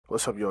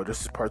What's up, yo?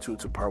 This is part 2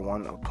 to part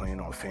 1 of playing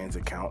on fans'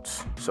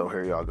 accounts. So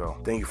here y'all go.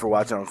 Thank you for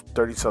watching. I'm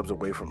 30 subs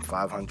away from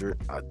 500.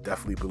 I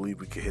definitely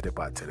believe we could hit it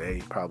by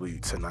today, probably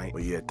tonight.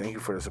 But yeah, thank you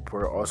for the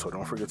support. Also,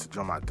 don't forget to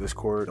join my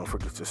Discord. Don't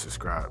forget to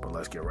subscribe. But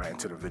let's get right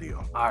into the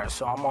video. Alright,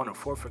 so I'm on the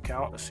 4th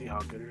account. Let's see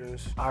how good it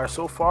is. Alright,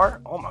 so far,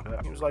 oh my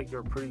god, seems like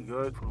you're pretty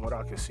good from what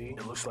I can see.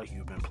 It looks like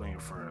you've been playing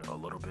for a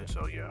little bit.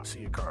 So yeah,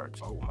 see your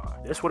cards. Oh my.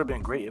 This would have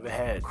been great if it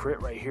had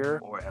crit right here,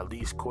 or at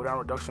least cooldown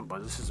reduction,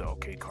 but this is an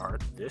okay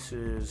card. This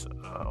is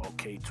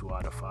okay 2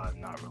 out of 5,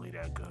 not really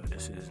that good.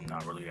 This is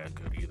not really that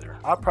good either.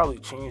 I'll probably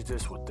change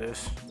this with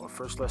this, but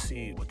first let's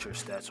see what your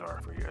stats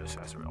are for your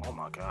accessory. Oh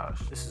my gosh,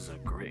 this is a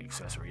great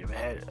accessory. If it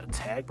had a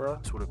tag, bro,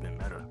 this would have been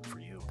meta for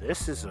you.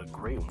 This is a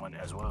great one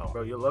as well,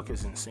 bro. Your luck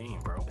is insane,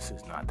 bro. This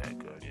is not that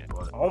good yet,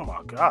 but oh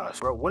my gosh,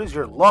 bro, what is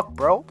your luck,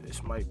 bro?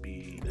 This might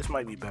be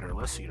better.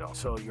 Let's see though.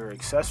 So your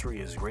accessory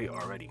is great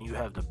already. You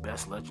have the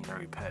best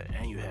legendary pet,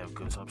 and you have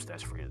good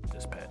substats for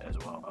this pet as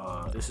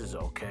well. This is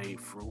okay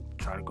fruit.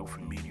 Try to go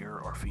for meteor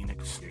or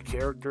phoenix. Your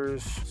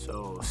characters,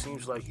 so it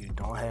seems like you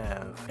don't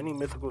have any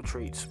mythical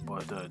traits,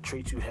 but the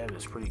traits you have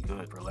is pretty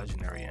good for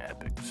legendary and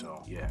epic.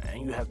 So yeah,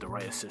 and you have the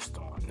right assist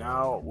on.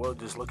 Now we'll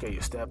just look at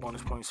your stat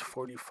bonus points.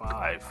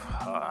 45.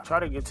 Try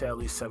to get to at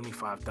least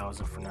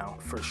 75,000 for now.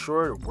 For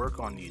sure, work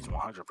on these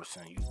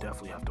 100%. You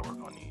definitely have to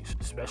work on these,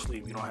 especially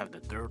if you don't have the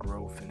 3rd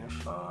row finish.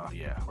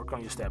 Yeah, work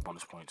on your stat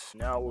bonus points.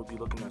 Now we'll be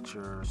looking at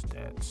your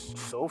stats.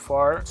 So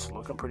far, it's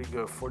looking pretty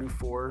good.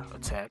 44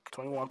 attack,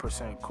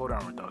 21%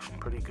 cooldown reduction,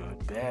 pretty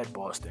good. Bad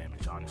boss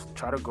damage, honestly.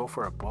 Try to go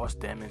for a boss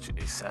damage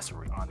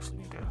accessory. Honestly,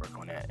 you need to work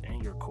on that.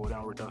 And your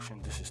cooldown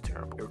reduction, this is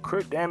terrible. Your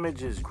crit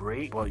damage is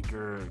great, but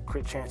your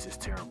crit chance is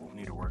terrible.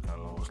 You need to work on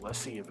those. Let's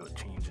see if it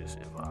changes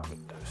if I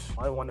put this.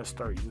 I want to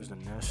start using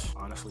this.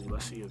 Honestly,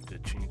 let's see if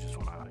it changes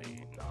when I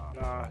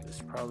this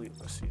is probably,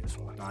 let's see this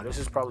one. This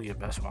is probably your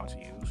best one to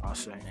use, I'll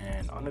say.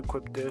 And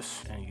unequip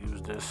this and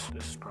use this.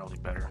 This is probably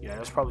better. Yeah,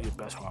 that's probably your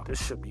best one.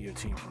 This should be your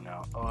team from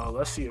now.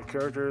 Let's see your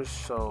characters.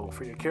 So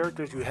for your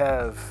characters, you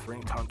have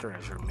Ringed Hunter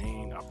as your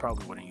main. I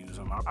probably wouldn't use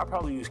him. I'll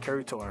probably use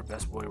Kirito or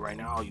Best Boy. Right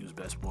now, I'll use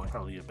Best Boy.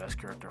 Probably your best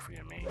character for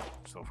your main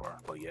so far.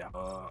 But yeah,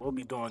 we'll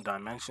be doing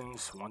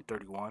Dimensions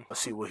 131. Let's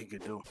see what he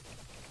could do.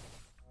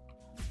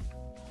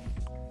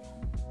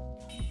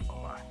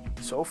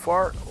 So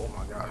far, oh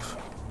my gosh,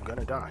 I'm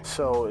gonna die.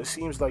 So it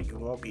seems like you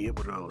won't be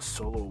able to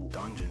solo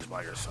dungeons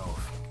by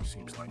yourself.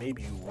 Seems like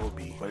maybe you will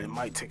be, but it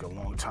might take a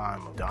long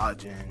time of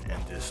dodging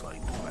and just like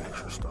doing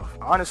extra stuff.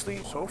 Honestly,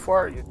 so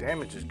far your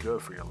damage is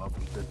good for your level.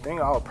 The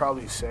thing I'll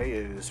probably say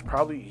is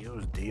probably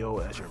use Dio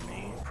as your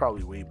main.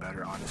 Probably way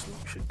better, honestly.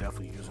 You should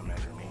definitely use him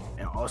as your main.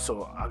 And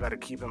also, I gotta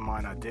keep in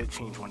mind, I did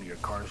change one of your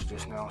cards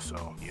just now,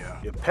 so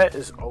yeah. Your pet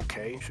is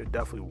okay. You should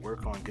definitely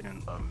work on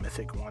getting a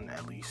mythic one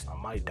at least. I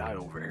might die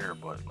over here,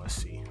 but let's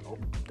see. Oh,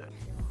 dead.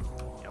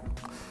 Yep.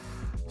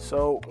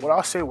 So what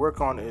I'll say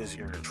work on is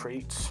your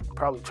traits.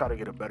 Probably try to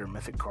get a better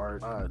mythic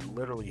card. I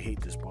literally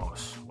hate this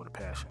boss with a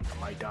passion.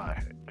 I might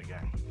die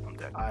again. I'm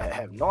dead. I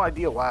have no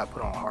idea why I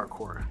put on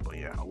hardcore, but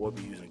yeah, I will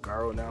be using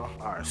Garo now.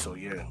 Alright, so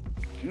yeah.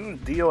 Use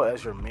Dio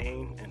as your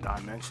main in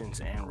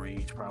Dimensions and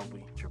Rage,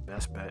 probably. It's your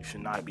best bet.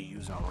 Should not be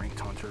using Ringed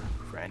Hunter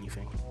for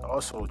anything.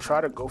 Also, try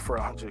to go for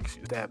 100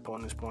 stat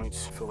bonus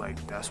points. I feel like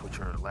that's what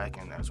you're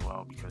lacking as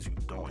well because you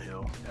don't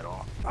heal at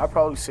all. I'd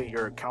probably say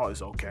your account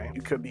is okay.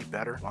 You could be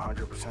better,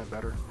 100%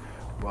 better.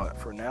 But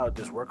for now,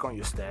 just work on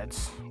your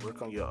stats.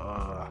 Work on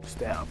your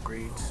stat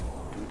upgrades.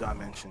 Do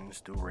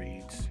Dimensions, do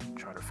Raids.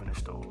 Try to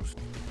finish those.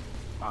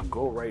 My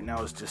goal right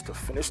now is just to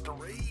finish the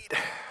raid.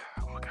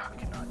 Oh my god, I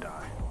cannot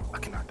die. I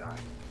cannot die.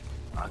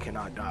 I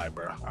cannot die,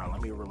 bro. Alright,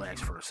 let me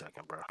relax for a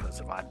second, bro. Because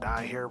if I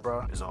die here,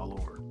 bro, it's all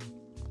over.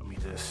 Let me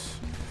just...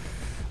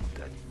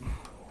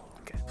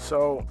 Okay.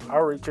 So,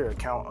 I'll rate your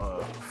account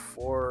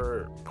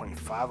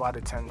 4.5 out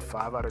of 10,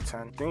 5 out of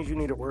 10. Things you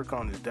need to work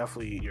on is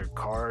definitely your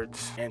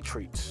cards and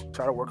traits.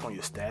 Try to work on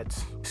your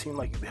stats. It seemed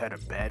like you had a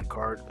bad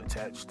card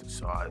attached,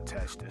 so I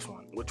attached this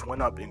one, which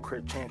went up in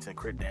crit chance and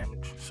crit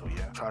damage. So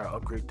yeah, try to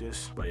upgrade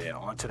this. But yeah,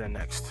 on to the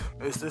next.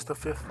 Is this the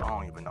 5th? I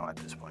don't even know at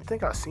this point. I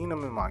think I've seen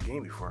them in my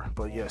game before.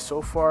 But yeah,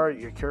 so far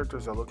your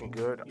characters are looking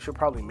good. You should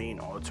probably main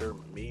altar,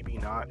 maybe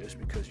not, just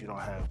because you don't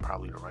have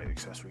probably the right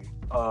accessory.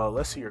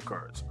 Let's see your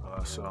cards.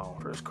 So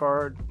first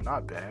card,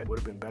 not bad. Would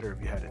have been better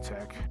if you had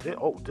attack.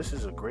 Oh, this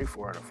is a great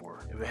 4 out of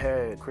 4. If it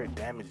had crit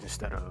damage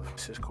instead of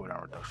assist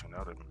cooldown reduction, that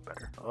would have been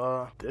better.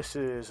 This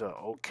is a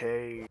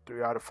okay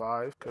 3 out of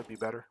 5. Could be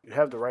better. You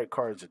have the right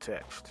cards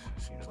attached,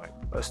 seems like.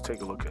 Let's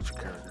take a look at your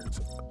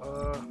characters.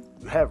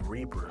 You have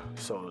Reaper,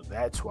 so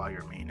that's why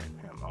you're maining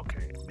him.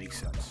 Okay, makes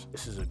sense.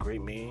 This is a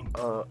great main.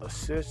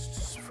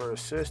 Assists, for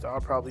assist,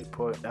 I'll probably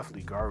put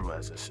definitely Garo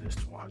as assist,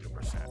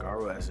 100%.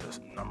 Garo as a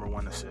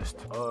 #1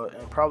 assist.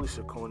 And probably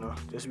Sukuna,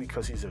 just because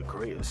because he's a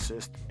great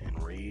assist in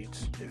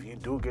raids. If you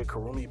do get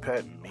Karumi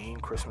pet main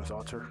Christmas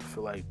altar, I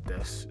feel like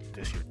that's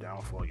your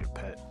downfall, your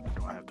pet. You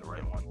don't have the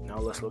right one. Now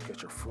let's look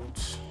at your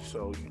fruits.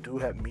 So you do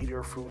have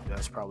meteor fruit.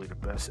 That's probably the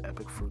best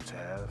epic fruit to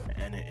have,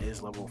 and it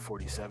is level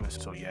 47,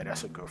 so yeah,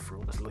 that's a good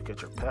fruit. Let's look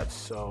at your pets.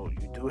 So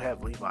you do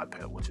have Levi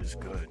pet, which is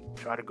good.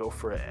 Try to go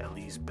for at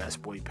least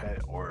best boy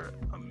pet or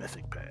a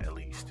mythic pet at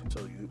least.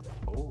 So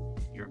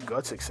your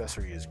guts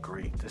accessory is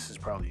great. This is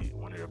probably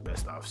one of the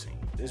best I've seen.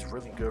 This is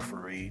really good for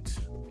raids.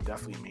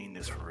 Definitely mean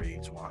this for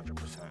raids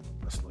 100%.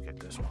 Let's look at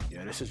this one.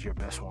 Yeah, this is your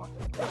best one.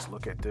 Let's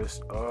look at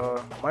this.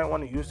 Might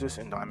want to use this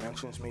in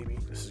dimensions maybe.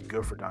 This is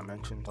good for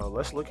dimensions.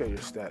 Let's look at your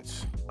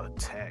stats.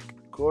 Attack.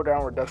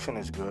 Cooldown reduction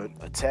is good.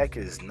 Attack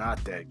is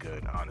not that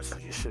good,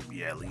 honestly. It should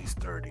be at least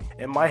 30.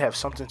 It might have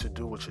something to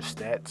do with your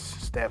stats,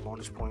 stat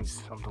bonus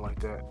points, something like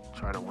that.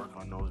 Try to work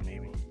on those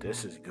maybe.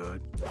 This is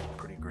good.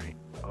 Pretty great.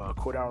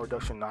 Cooldown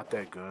reduction, not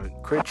that good.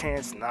 Crit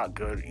chance, not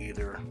good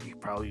either. You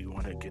probably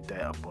want to get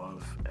that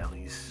above at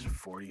least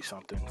 40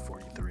 something,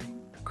 43.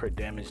 Crit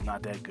damage,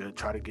 not that good.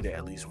 Try to get it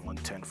at least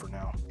 110 for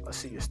now. Let's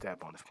see your stat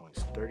bonus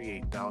points.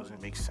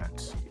 38,000 makes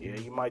sense. Yeah,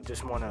 you might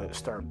just want to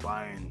start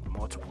buying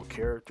multiple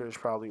characters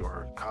probably,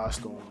 or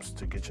costumes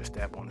to get your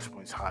stat bonus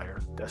points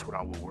higher. That's what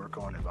I would work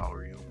on if I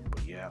were you.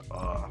 But yeah,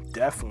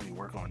 definitely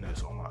work on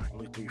this. Oh my,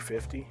 only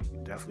 350.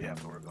 You definitely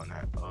have to work on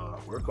that.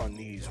 Work on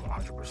these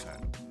 100%.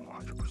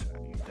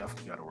 100%. You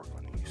definitely got to work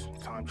on these.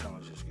 Time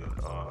challenge is good.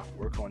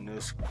 Work on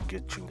this,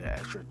 get you the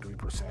extra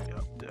 3%.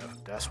 Yep,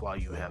 that's why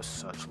you have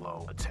such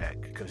low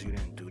attack, because you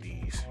didn't do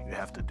these. You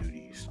have to do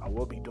these. I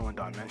will be doing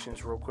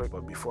dimensions real quick,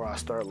 but before I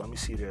start, let me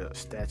see the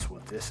stats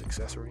with this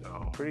accessory.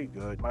 Pretty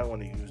good. Might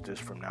want to use this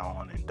from now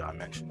on in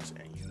dimensions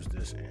and use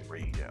this in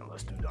raid. Yeah,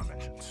 let's do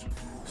dimensions.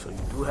 So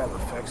you do have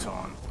effects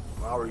on.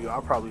 If I were you,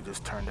 I'll probably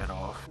just turn that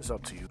off. It's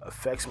up to you.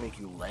 Effects make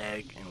you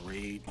lag in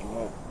raid. You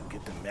won't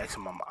get the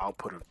maximum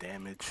output of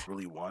damage you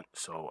really want,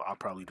 so I'll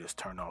probably just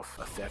turn off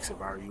effects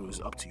if I were you. It's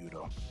up to you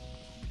though.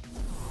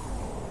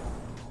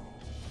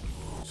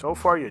 So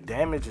far your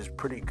damage is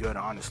pretty good,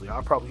 honestly.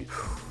 I'll probably,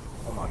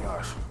 oh my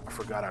gosh, I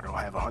forgot I don't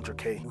have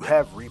 100k. You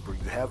have Reaper,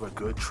 you have a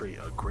good trait,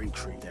 a great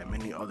trait that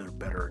many other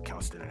better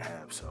accounts didn't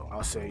have, so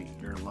I'll say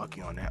you're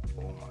lucky on that.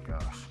 Oh my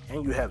gosh.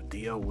 And you have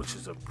Dio, which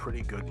is a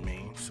pretty good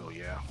main, so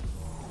yeah,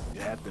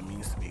 you have the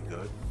means to be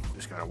good.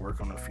 Just gotta work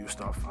on a few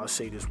stuff. I'll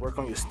say this, work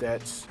on your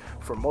stats.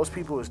 For most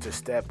people, it's the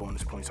stat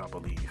bonus points, I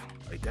believe.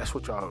 Like, that's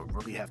what y'all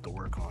really have to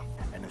work on.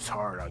 And it's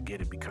hard, I get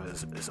it,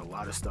 because there's a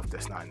lot of stuff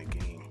that's not in the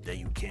game that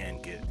you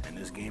can get. And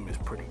this game is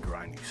pretty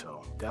grindy,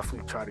 so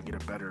definitely try to get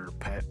a better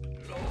pet.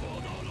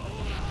 Oh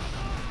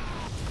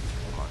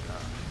my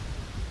god.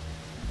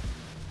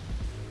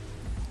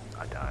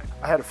 I died.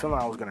 I had a feeling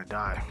I was gonna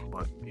die,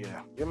 but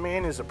yeah. Your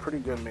main is a pretty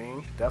good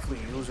main.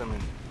 Definitely use them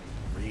in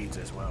raids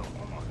as well.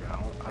 Oh my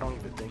god, I don't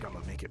even think I'm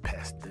gonna make it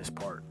past this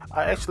part.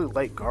 I actually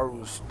like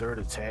Garu's third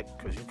attack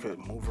because you could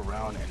move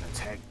around and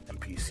attack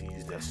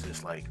NPCs that's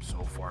just like so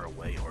far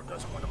away or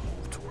doesn't want to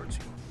move towards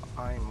you.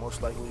 I'm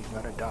most likely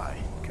gonna die.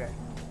 Okay.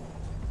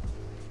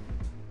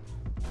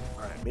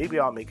 Alright, maybe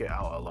I'll make it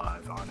out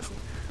alive, honestly.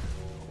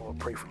 Or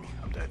pray for me,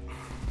 I'm dead.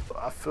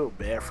 I feel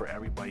bad for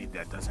everybody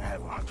that doesn't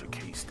have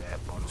 100k stat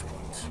bonus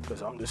points,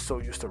 because I'm just so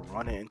used to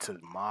running into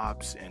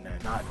mobs and then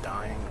not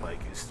dying. Like,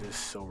 it's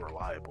just so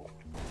reliable.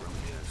 It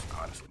really is,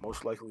 honestly.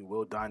 Most likely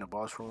will die in the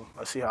boss room.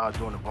 Let's see how I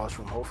do in the boss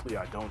room. Hopefully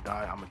I don't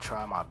die. I'm gonna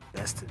try my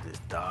best to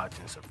just dodge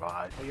and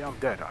survive. Oh yeah, I'm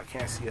dead. I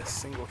can't see a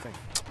single thing.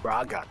 Bro,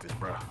 I got this,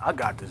 bro. I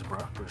got this, bro.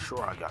 For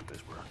sure I got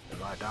this, bro.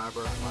 If I die,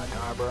 bro. If I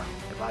die, bro.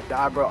 If I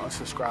die, bro,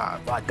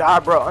 unsubscribe. If I die,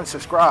 bro,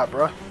 unsubscribe,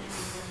 bro.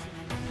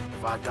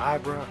 If I die,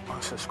 bro,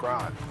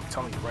 unsubscribe. I'm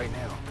telling you right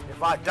now.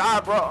 If I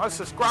die, bro,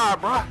 unsubscribe,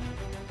 bro.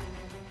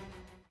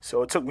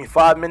 So it took me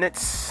 5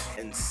 minutes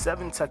and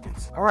 7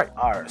 seconds. All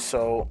right,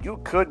 so you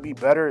could be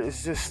better.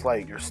 It's just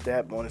like your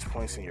stat bonus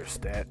points and your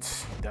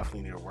stats.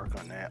 Definitely need to work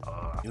on that.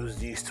 Use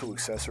these 2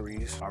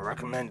 accessories. I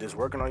recommend just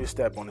working on your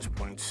stat bonus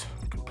points.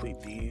 Complete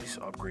these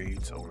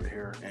upgrades over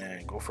here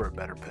and go for a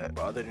better pet.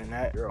 But other than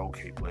that, you're an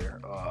okay player.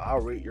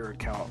 I'll rate your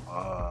account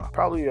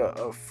probably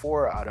a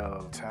 4 out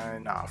of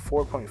 10. Nah,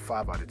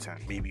 4.5 out of 10.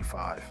 Maybe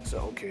 5. It's an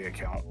okay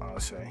account, I'll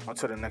say. On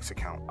to the next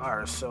account. All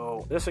right,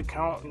 so this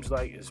account seems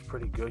like it's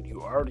pretty good.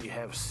 You already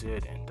have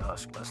Sid and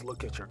Dusk. Let's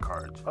look at your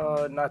cards.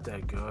 Not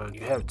that good.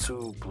 You have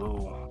 2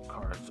 blue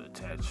cards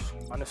attached.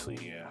 Honestly,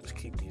 yeah, just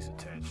keep these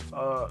attached.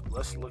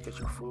 Let's look at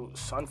your fruit.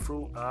 Sun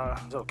fruit,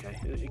 it's okay.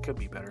 It could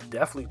be better.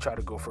 Definitely try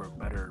to go for a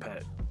better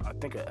pet. I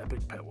think an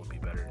epic pet would be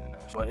better than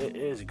this, but it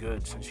is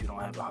good since you don't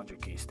have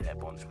 100k stat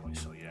bonus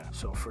points. So yeah.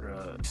 So for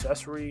the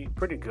accessory,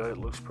 pretty good.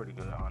 Looks pretty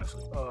good,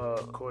 honestly.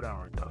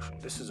 Cooldown reduction.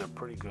 This is a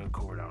pretty good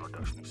cooldown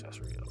reduction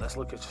accessory. Let's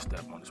look at your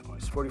stat bonus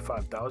points.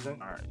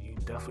 45,000. All right, you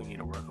definitely need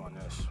to work on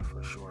this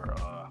for sure.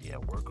 Yeah,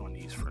 work on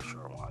these for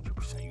sure.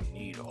 100%. You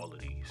need all of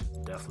these.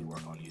 Definitely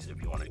work on these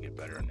if you want to get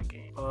better in the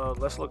game.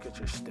 Let's look at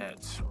your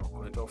stats real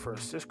quick. So for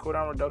assist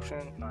cooldown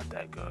reduction, not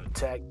that good.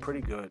 Attack,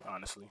 pretty good,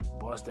 honestly.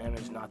 Boss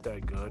damage, not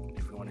that good.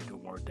 If you want to do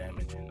more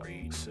damage and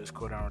rage. Assist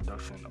cooldown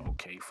reduction,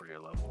 okay for your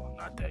level,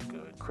 not that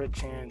good. Crit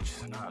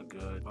chance, not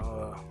good.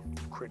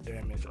 Crit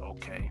damage,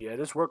 okay. Yeah,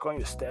 just work on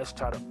your stats,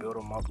 try to build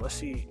them up. Let's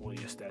see what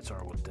your stats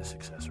are with this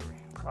accessory.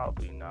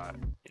 Probably not.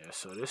 Yeah,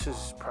 so this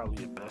is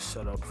probably your best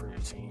setup for your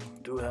team.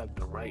 You do have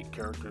the right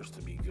characters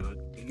to be good.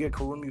 You get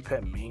Kurumi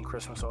Pet main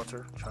Christmas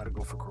altar. Try to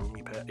go for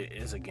Kurumi Pet. It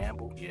is a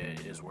gamble. Yeah,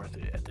 it is worth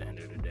it at the end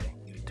of the day.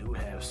 You do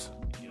have,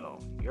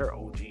 you're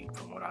OG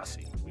from what I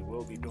see. We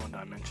will be doing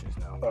dimensions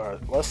now.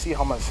 Alright, let's see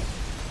how much.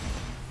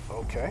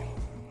 Okay.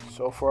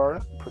 So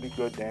far, pretty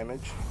good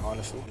damage,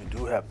 honestly. You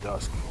do have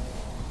Dusk.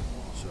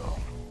 So,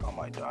 I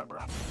might die,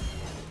 bro.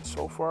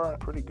 So far,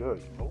 pretty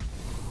good. Oh.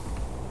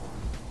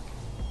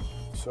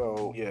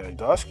 So, yeah,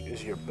 Dusk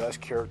is your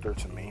best character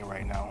to main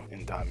right now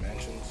in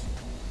dimensions.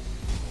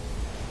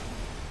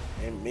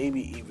 And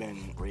maybe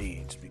even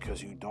raids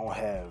because you don't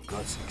have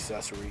Guts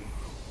accessory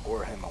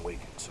or him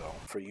awakened. So,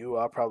 for you,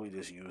 I'll probably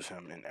just use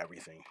him in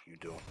everything you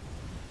do.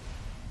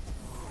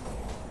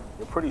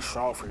 You're pretty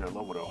strong for your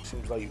level though.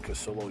 Seems like you could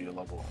solo your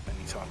level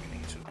anytime you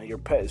need to. And your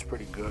pet is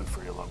pretty good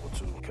for your level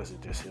too because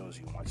it just heals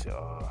you once it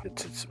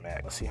hits its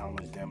smack. Let's see how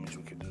much damage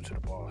we can do to the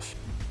boss.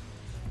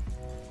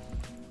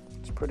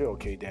 It's pretty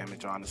okay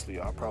damage, honestly.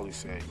 I'll probably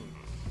say,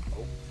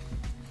 oh,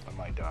 I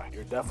might die.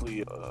 You're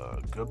definitely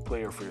a good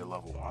player for your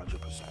level,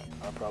 100%.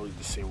 I'll probably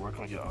just say work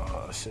on your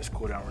assist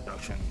cooldown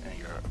reduction and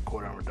your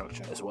cooldown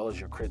reduction as well as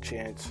your crit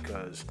chance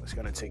because it's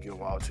going to take you a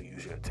while to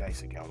use your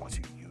attacks again once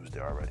you used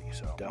it already.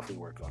 So definitely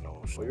work on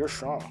those. But you're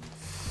strong.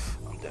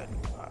 I'm dead.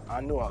 I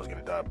knew I was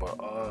gonna die, but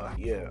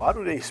yeah. Why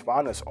do they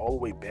spawn us all the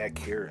way back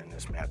here in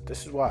this map?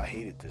 This is why I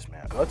hated this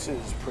map. Guts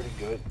is pretty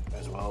good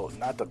as well.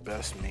 Not the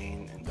best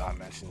main in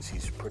dimensions.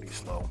 He's pretty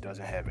slow.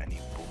 Doesn't have any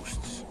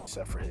boosts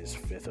except for his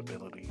 5th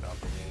ability, I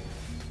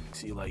believe.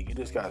 See, like, you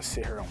just gotta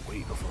sit here and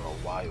wait for a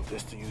while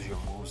just to use your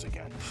moves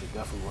again. You should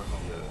definitely work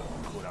on your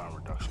cooldown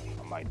reduction.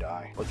 I might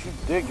die. But you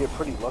did get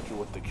pretty lucky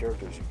with the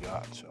characters you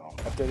got, so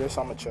after this,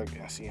 I'm gonna check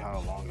and see how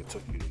long it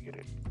took you to get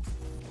it.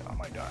 Yeah, I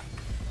might die.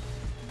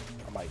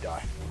 I might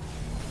die.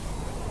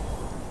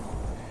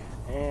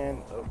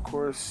 And of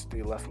course,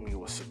 they left me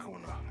with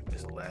Sukuna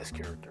as the last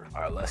character.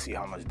 Alright, let's see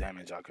how much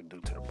damage I could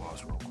do to the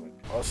boss real quick.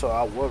 Also,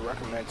 I would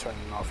recommend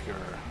turning off your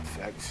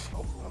effects.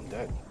 Oh, I'm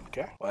dead.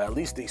 Okay. Well, at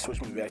least they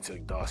switched me back to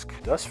Dusk.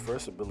 Dusk's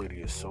first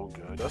ability is so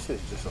good. Dusk is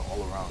just an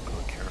all-around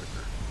good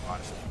character,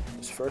 honestly.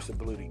 His first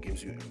ability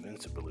gives you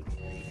invincibility.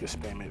 And you can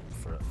spam it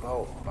for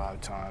about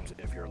 5 times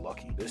if you're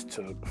lucky. This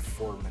took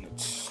 4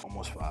 minutes,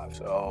 almost 5.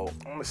 So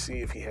I'm gonna see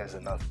if he has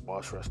enough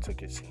boss rush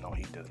tickets. No,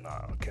 he does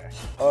not. Okay.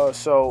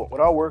 So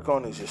what I'll work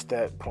on is your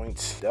stat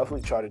points.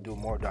 Definitely try to do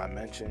more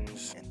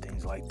dimensions and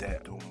things like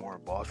that. Do more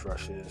boss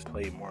rushes,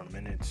 play more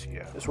minutes.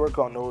 Yeah. Just work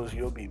on those,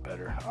 you'll be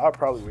better. I'll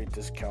probably rate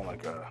this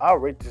account I'll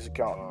rate this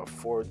account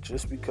 4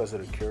 just because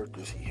of the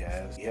characters he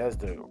has. He has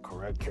the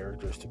correct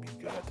characters to be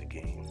good at the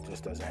game.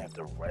 Just doesn't have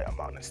the right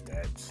amount of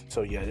stats.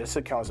 So yeah, this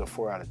account is a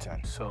 4 out of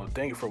 10. So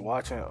thank you for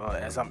watching.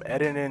 As I'm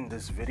editing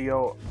this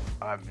video,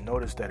 I've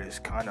noticed that it's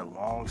kind of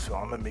long, so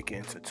I'm gonna make it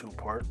into 2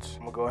 parts.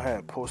 I'm gonna go ahead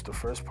and post the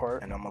first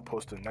part, and I'm gonna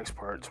post the next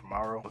part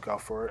tomorrow. Look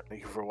out for it.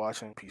 Thank you for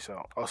watching. Peace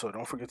out. Also,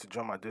 don't forget to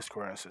join my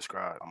Discord and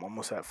subscribe. I'm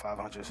almost at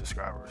 500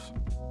 subscribers.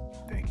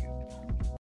 Thank you.